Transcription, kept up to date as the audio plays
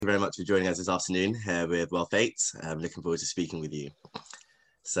you very much for joining us this afternoon here with Wealth 8. I'm looking forward to speaking with you.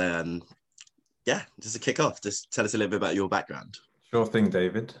 So, yeah, just to kick off, just tell us a little bit about your background. Sure thing,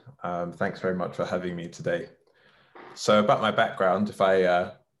 David. Thanks very much for having me today. So about my background, if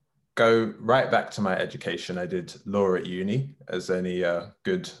I go right back to my education, I did law at uni, as any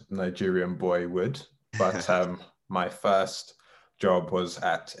good Nigerian boy would. But my first job was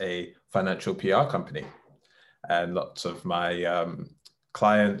at a financial PR company. And lots of my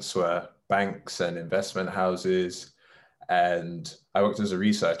clients were banks and investment houses. And I worked as a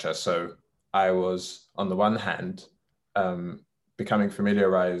researcher. So I was, on the one hand, becoming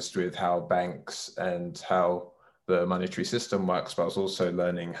familiarized with how banks and how the monetary system works, but I was also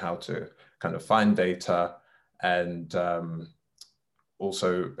learning how to kind of find data and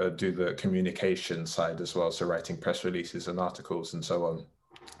also do the communication side as well. So writing press releases and articles and so on.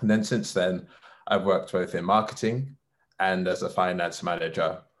 And then since then, I've worked both in marketing and as a finance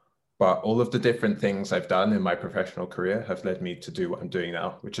manager. But all of the different things I've done in my professional career have led me to do what I'm doing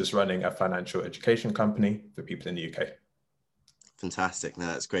now, which is running a financial education company for people in the UK. Fantastic. No,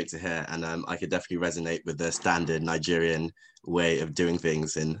 that's great to hear. And I could definitely resonate with the standard Nigerian way of doing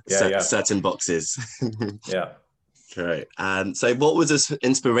things in certain boxes. Yeah. Great. And so what was this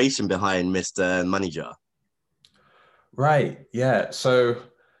inspiration behind Mr. Moneyjar? Right. Yeah. So,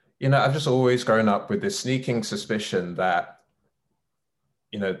 I've just always grown up with this sneaking suspicion that,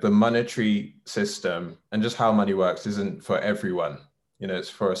 the monetary system and just how money works isn't for everyone. It's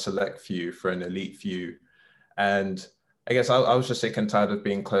for a select few, for an elite few. And I guess I was just sick and tired of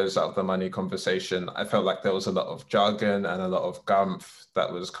being closed out of the money conversation. I felt like there was a lot of jargon and a lot of gumph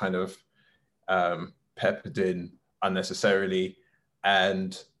that was kind of peppered in unnecessarily.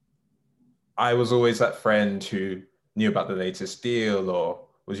 And I was always that friend who knew about the latest deal or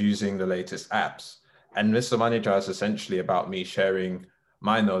was using the latest apps. And Mr. Money Jar is essentially about me sharing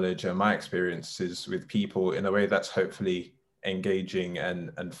my knowledge and my experiences with people in a way that's hopefully engaging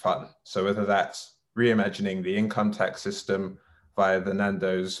and fun. So whether that's reimagining the income tax system via the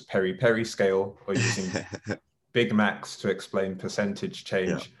Nando's peri peri scale or using Big Macs to explain percentage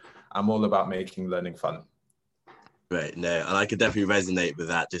change, I'm all about making learning fun. Right, no, and I could definitely resonate with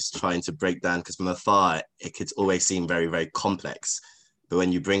that, just trying to break down, because from afar, it could always seem very, very complex. But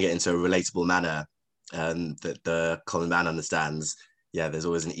when you bring it into a relatable manner that the common man understands, there's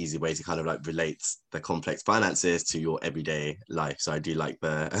always an easy way to kind of like relate the complex finances to your everyday life. So I do like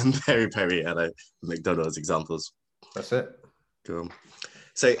the peri peri and McDonald's examples. That's it. Cool.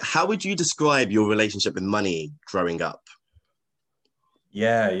 So how would you describe your relationship with money growing up?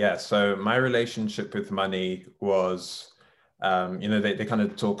 Yeah. So my relationship with money was, they kind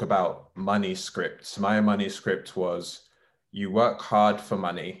of talk about money scripts. My money script was you work hard for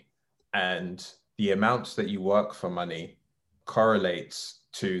money and the amount that you work for money correlates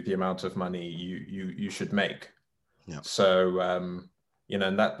to the amount of money you should make. Yeah. So,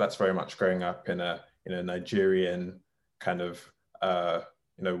 and that's very much growing up in a Nigerian kind of,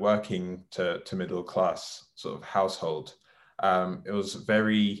 working to middle class sort of household. It was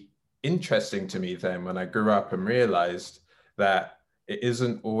very interesting to me then when I grew up and realized that it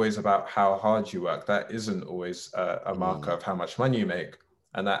isn't always about how hard you work. That isn't always a marker of how much money you make.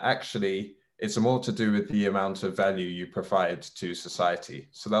 And that actually it's more to do with the amount of value you provide to society.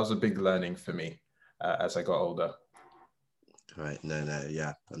 So that was a big learning for me as I got older. Right. No,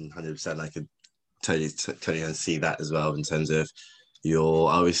 yeah, 100%. I could totally see that as well in terms of I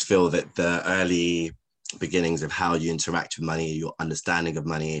always feel that the early beginnings of how you interact with money, your understanding of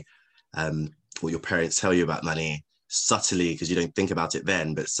money, what your parents tell you about money, subtly, because you don't think about it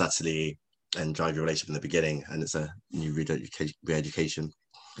then, but subtly and drive your relationship in the beginning. And it's a new re-education.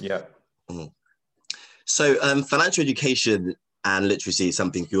 Yeah. Mm-hmm. So financial education and literacy is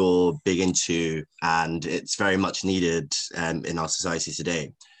something you're big into, and it's very much needed in our society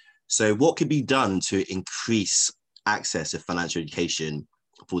today. So what could be done to increase access to financial education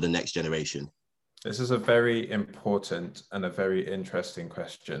for the next generation? This is a very important and a very interesting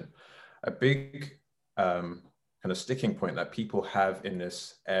question. A big kind of sticking point that people have in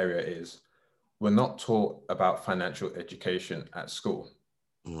this area is we're not taught about financial education at school.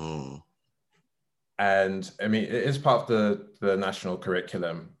 And I mean, it is part of the national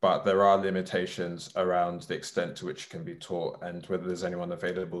curriculum, but there are limitations around the extent to which it can be taught and whether there's anyone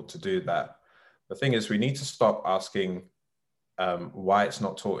available to do that. The thing is, we need to stop asking why it's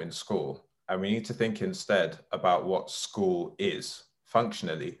not taught in school. And we need to think instead about what school is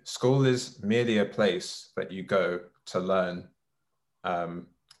functionally. School is merely a place that you go to learn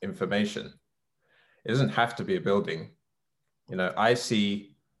information. It doesn't have to be a building. I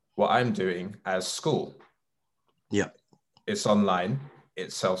see what I'm doing as school. Yeah. It's online.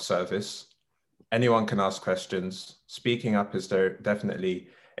 it's self-service. Anyone can ask questions. Speaking up is definitely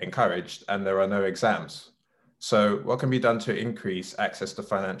encouraged, and there are no exams. So what can be done to increase access to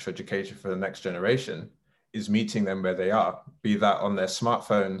financial education for the next generation is meeting them where they are, be that on their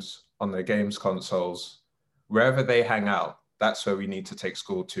smartphones, on their games consoles, wherever they hang out. That's where we need to take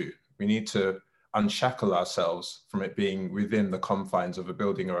school to. We need to unshackle ourselves from it being within the confines of a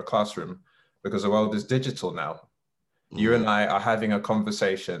building or a classroom, because the world is digital now. You and I are having a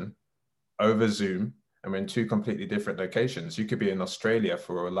conversation over Zoom, and we're in two completely different locations. You could be in Australia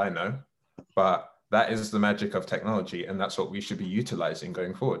for all I know, but that is the magic of technology, and that's what we should be utilizing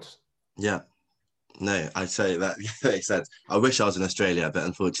going forward. Yeah. No, I'd say that makes sense. I wish I was in Australia, but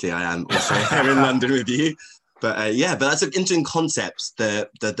unfortunately I am also here in London with you. But yeah, but that's an interesting concept.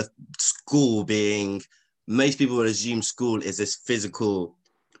 The school being, most people would assume school is this physical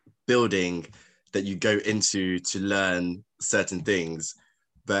building that you go into to learn certain things.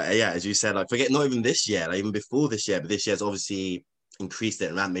 But yeah, as you said, like forget not even this year, like even before this year, but this year's obviously increased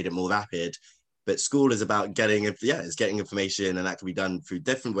it and made it more rapid. But school is about it's getting information, and that can be done through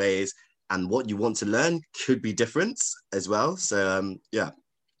different ways. And what you want to learn could be different as well. So yeah,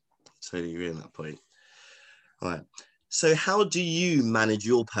 totally agree on that point. All right. So how do you manage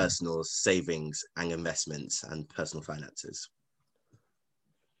your personal savings and investments and personal finances?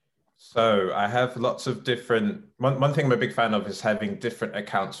 So I have lots of different, one thing I'm a big fan of is having different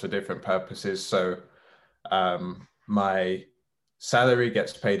accounts for different purposes. So my salary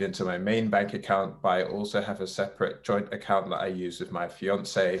gets paid into my main bank account, but I also have a separate joint account that I use with my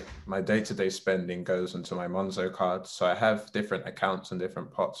fiance. My day-to-day spending goes into my Monzo card. So I have different accounts and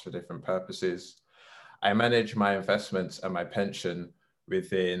different pots for different purposes. I manage my investments and my pension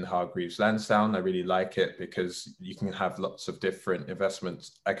within Hargreaves Lansdown. I really like it because you can have lots of different investment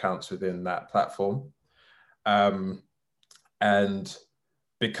accounts within that platform. And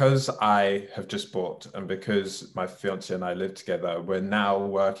because I have just bought, and because my fiance and I live together, we're now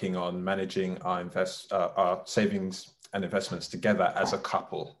working on managing our savings and investments together as a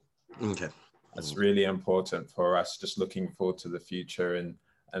couple. Okay. That's really important for us, just looking forward to the future and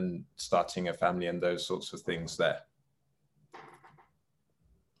starting a family and those sorts of things there.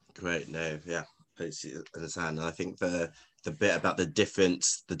 Great. No, yeah, I understand. And I think the bit about the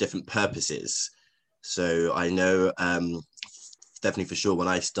different purposes. So I know definitely for sure when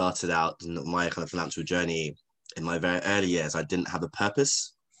I started out in my kind of financial journey in my very early years, I didn't have a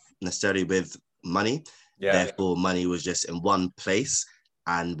purpose necessarily with money. Yeah. Therefore, money was just in one place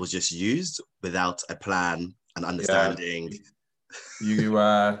and was just used without a plan and understanding.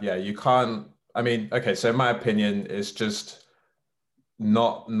 Yeah. You can't. I mean, okay. So in my opinion, it's just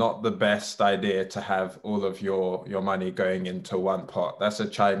not the best idea to have all of your money going into one pot. That's a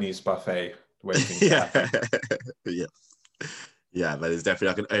Chinese buffet waiting to happen. Yeah. Yeah, but it's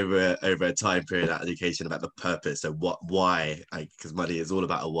definitely like an over a time period that education about the purpose. So why? Because money is all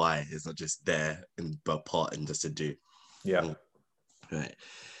about a why. It's not just there in a pot and just to do. Yeah. Right.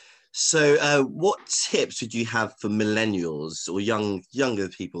 So what tips would you have for millennials or younger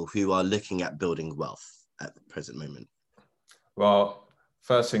people who are looking at building wealth at the present moment? Well,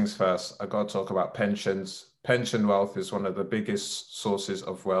 first things first, I got to talk about pensions. Pension wealth is one of the biggest sources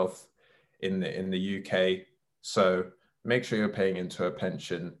of wealth in the UK. So make sure you're paying into a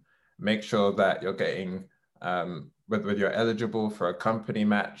pension. Make sure that you're getting, whether you're eligible for a company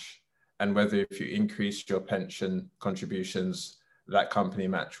match, and whether if you increase your pension contributions, that company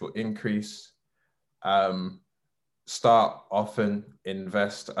match will increase. Start often,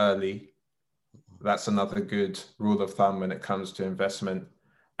 invest early. That's another good rule of thumb when it comes to investment.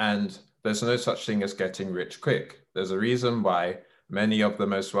 And there's no such thing as getting rich quick. There's a reason why many of the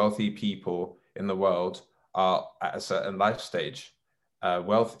most wealthy people in the world are at a certain life stage.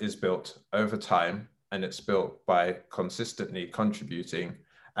 Wealth is built over time, and it's built by consistently contributing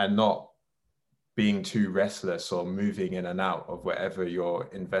and not being too restless or moving in and out of whatever you're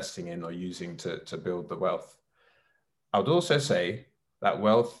investing in or using to build the wealth. I would also say that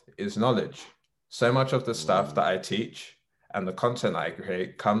wealth is knowledge. So much of the stuff that I teach and the content I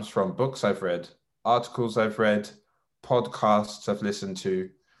create comes from books I've read, articles I've read, podcasts I've listened to,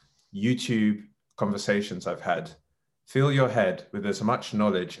 YouTube conversations I've had. Fill your head with as much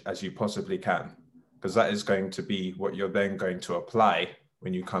knowledge as you possibly can, because that is going to be what you're then going to apply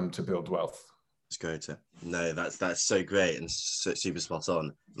when you come to build wealth. It's great. No, that's so great and so, super spot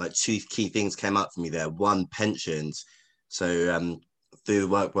on. Like two key things came up for me there. One, pensions. So through the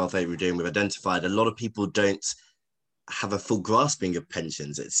work wealth that we're doing, we've identified a lot of people don't have a full grasping of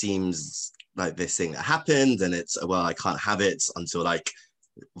pensions. It seems like this thing that happened and it's, well, I can't have it until like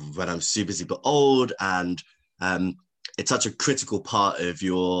when I'm super, super old. And it's such a critical part of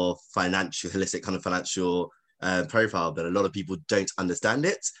your financial, holistic kind of financial profile, but a lot of people don't understand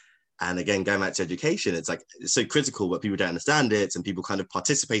it. And again, going back to education, it's like, it's so critical, but people don't understand it, and people kind of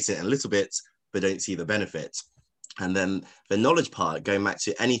participate in it a little bit, but don't see the benefit. And then the knowledge part, going back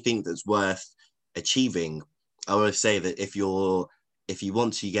to anything that's worth achieving, I always say that if you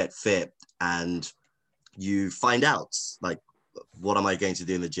want to get fit and you find out, like, what am I going to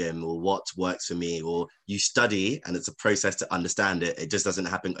do in the gym, or what works for me, or you study and it's a process to understand it. It just doesn't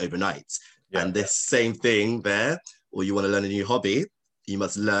happen overnight. Yeah. And this same thing there, or you want to learn a new hobby, you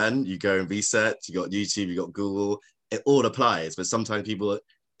must learn, you go and research, you got YouTube, you got Google, it all applies. But sometimes people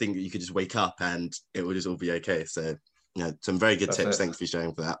think that you could just wake up and it will just all be okay. So, some very good tips. Thanks for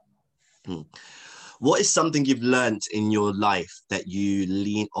sharing for that. What is something you've learned in your life that you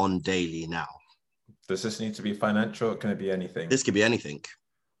lean on daily now? Does this need to be financial, or can it be anything? This could be anything.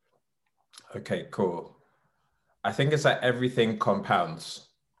 Okay, cool. I think it's that everything compounds,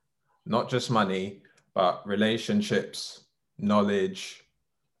 not just money, but relationships, knowledge,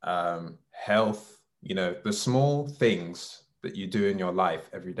 health, the small things that you do in your life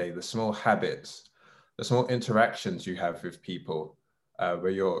every day, the small habits, the small interactions you have with people,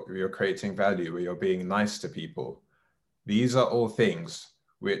 where you're creating value, where you're being nice to people. These are all things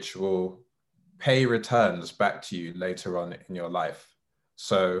which will pay returns back to you later on in your life.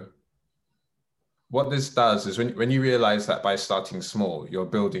 So what this does is when you realize that by starting small, you're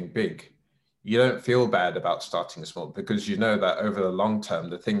building big, you don't feel bad about starting small, because you know that over the long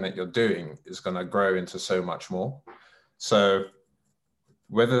term, the thing that you're doing is going to grow into so much more. So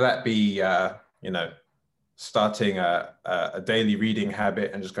whether that be, starting a daily reading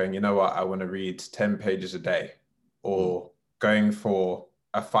habit and just going, you know what, I want to read 10 pages a day, or going for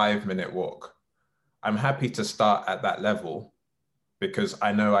a 5-minute walk. I'm happy to start at that level because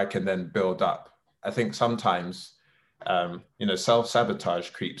I know I can then build up. I think sometimes, self-sabotage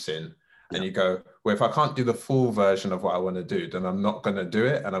creeps in, and you go, well, if I can't do the full version of what I want to do, then I'm not going to do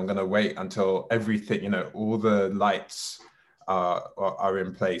it. And I'm going to wait until everything, all the lights are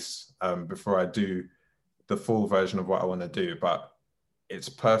in place before I do the full version of what I want to do. But it's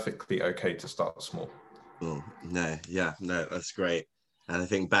perfectly okay to start small. No, that's great. And I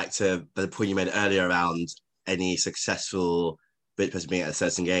think back to the point you made earlier around any successful rich person being at a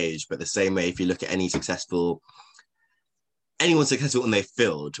certain age, but the same way, if you look at anyone successful in their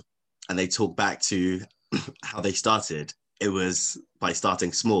field, and they talk back to how they started, it was by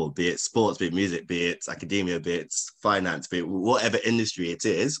starting small, be it sports, be it music, be it academia, be it finance, be it whatever industry it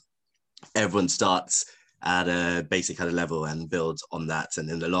is. Everyone starts at a basic kind of level and builds on that. And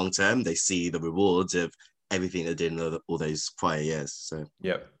in the long term, they see the rewards of everything they did in all those prior years. So,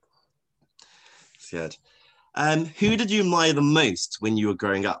 yep. It's good. Who did you admire the most when you were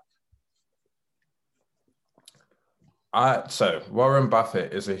growing up? So Warren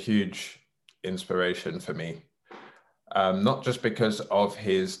Buffett is a huge inspiration for me. Not just because of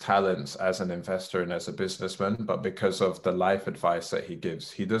his talents as an investor and as a businessman, but because of the life advice that he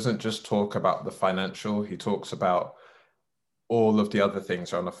gives. He doesn't just talk about the financial, he talks about all of the other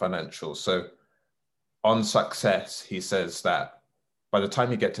things around the financial. So on success, he says that by the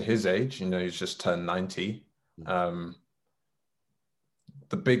time you get to his age, he's just turned 90.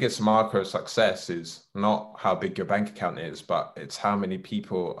 The biggest marker of success is not how big your bank account is, but it's how many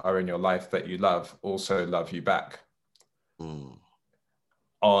people are in your life that you love also love you back.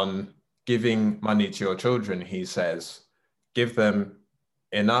 On giving money to your children, he says, give them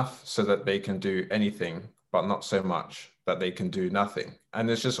enough so that they can do anything, but not so much that they can do nothing. And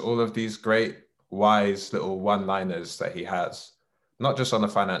there's just all of these great, wise little one-liners that he has, not just on the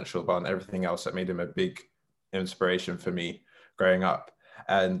financial, but on everything else, that made him a big inspiration for me growing up.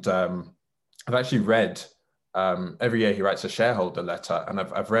 And I've actually read, every year he writes a shareholder letter, and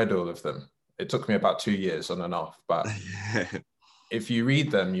I've read all of them. It took me about 2 years on and off, but if you read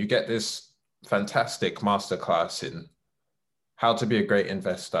them, you get this fantastic masterclass in how to be a great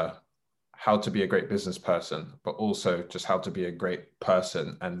investor, how to be a great business person, but also just how to be a great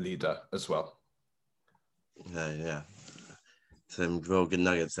person and leader as well. Yeah. Some real good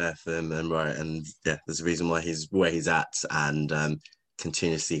nuggets there for him, and right, and yeah, there's a reason why he's where he's at, and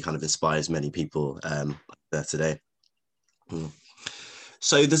continuously kind of inspires many people there today.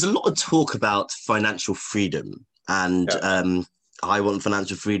 So there's a lot of talk about financial freedom, and I want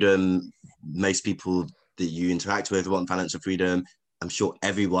financial freedom. Most people that you interact with want financial freedom. I'm sure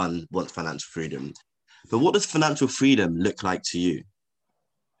everyone wants financial freedom. But what does financial freedom look like to you?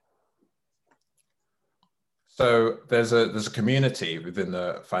 So there's a community within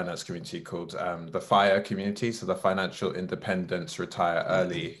the finance community called the FIRE community, so the Financial Independence Retire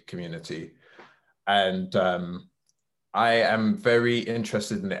Early community. And I am very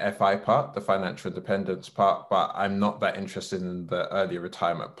interested in the FI part, the financial independence part, but I'm not that interested in the early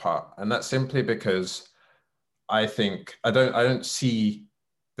retirement part. And that's simply because I think I don't see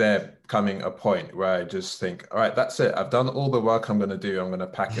there coming a point where I just think, all right, that's it. I've done all the work I'm going to do. I'm going to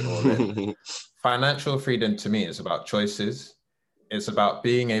pack it all in. Financial freedom to me is about choices. It's about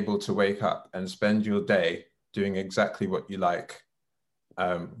being able to wake up and spend your day doing exactly what you like,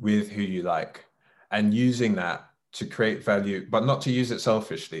 with who you like, and using that to create value, but not to use it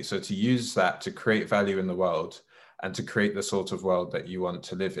selfishly. So to use that to create value in the world and to create the sort of world that you want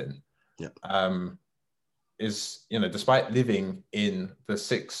to live in. Yeah. Is, despite living in the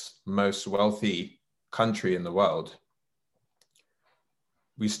sixth most wealthy country in the world,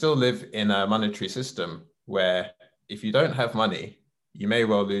 we still live in a monetary system where if you don't have money, you may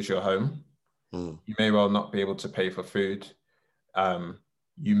well lose your home. You may well not be able to pay for food.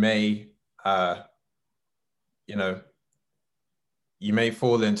 You may, you may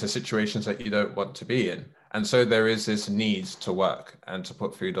fall into situations that you don't want to be in. And so there is this need to work and to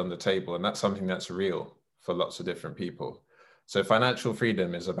put food on the table. And that's something that's real for lots of different people. So financial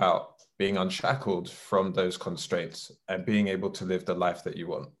freedom is about being unshackled from those constraints and being able to live the life that you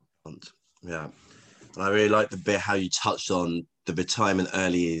want. Yeah. And I really like the bit how you touched on the retirement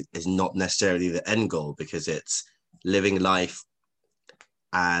early is not necessarily the end goal, because it's living life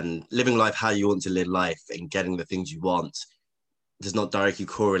how you want to live life and getting the things you want does not directly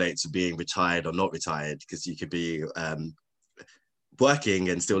correlate to being retired or not retired, because you could be working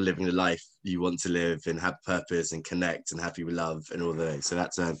and still living the life you want to live and have purpose and connect and happy with love and all those. So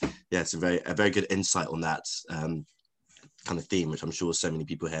that's it's a very good insight on that kind of theme, which I'm sure so many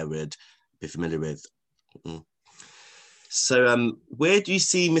people here would be familiar with. So where do you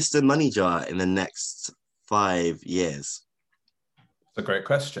see Mr. Moneyjar in the next 5 years? It's a great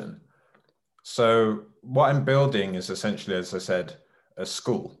question. So what I'm building is essentially, as I said, a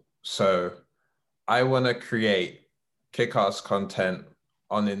school. So I want to create kick-ass content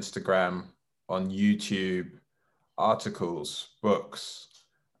on Instagram, on YouTube, articles, books,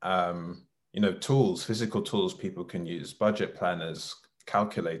 tools, physical tools people can use, budget planners,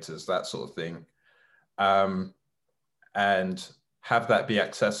 calculators, that sort of thing. And have that be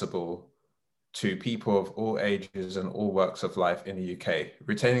accessible to people of all ages and all walks of life in the UK,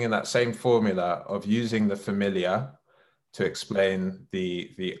 retaining that same formula of using the familiar to explain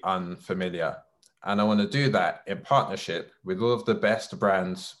the unfamiliar. And I want to do that in partnership with all of the best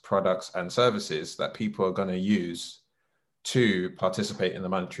brands, products, and services that people are going to use to participate in the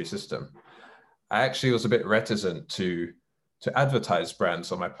monetary system. I actually was a bit reticent to advertise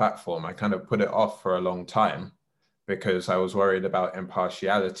brands on my platform. I kind of put it off for a long time because I was worried about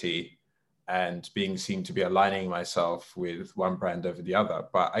impartiality and being seen to be aligning myself with one brand over the other.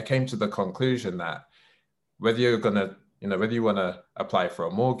 But I came to the conclusion that whether you want to apply for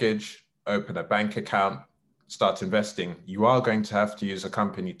a mortgage, open a bank account, start investing, you are going to have to use a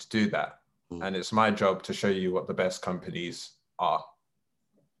company to do that. And it's my job to show you what the best companies are.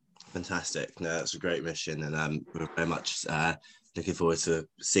 Fantastic. No, that's a great mission. And we're very much looking forward to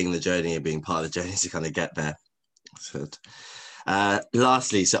seeing the journey and being part of the journey to kind of get there. So,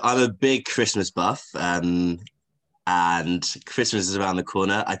 lastly, so I'm a big Christmas buff, and Christmas is around the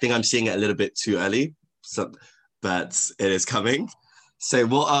corner. I think I'm seeing it a little bit too early, but it is coming. So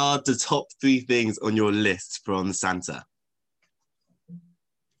what are the top 3 things on your list from Santa?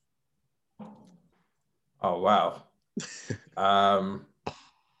 Oh, wow.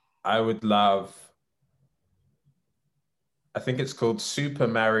 I would love, I think it's called Super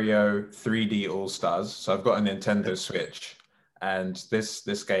Mario 3D All-Stars. So I've got a Nintendo Switch, and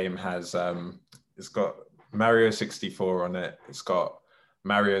this game has, it's got Mario 64 on it. It's got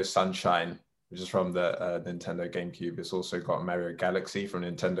Mario Sunshine, which is from the Nintendo GameCube. It's also got Mario Galaxy from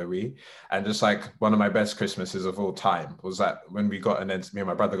Nintendo Wii. And just like one of my best Christmases of all time was that when me and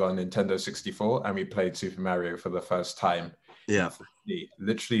my brother got a Nintendo 64 and we played Super Mario for the first time. Yeah. It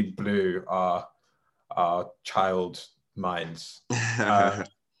literally blew our child minds. I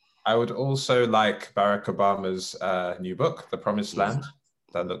would also like Barack Obama's new book, The Promised Land.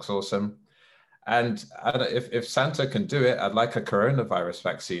 That looks awesome. And if Santa can do it, I'd like a coronavirus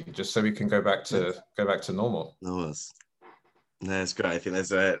vaccine just so we can go back to normal. No, that's great. I think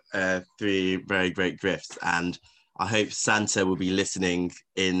there's 3 very great gifts, and I hope Santa will be listening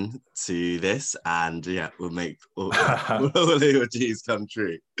in to this, and we'll make all your dreams come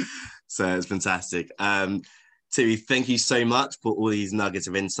true. So it's fantastic. Tui, thank you so much for all these nuggets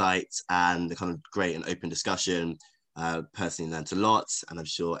of insight and the kind of great and open discussion. Personally learned a lot, and I'm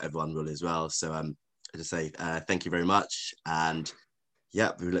sure everyone will as well. So I just say thank you very much, and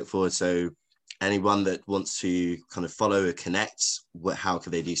we look forward to anyone that wants to kind of follow or connect, how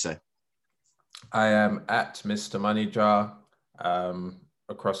could they do so? I am at Mr. Money Jar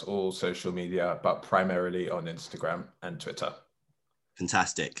across all social media, but primarily on Instagram and Twitter.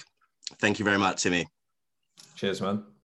 Fantastic. Thank you very much, Timmy. Cheers, man.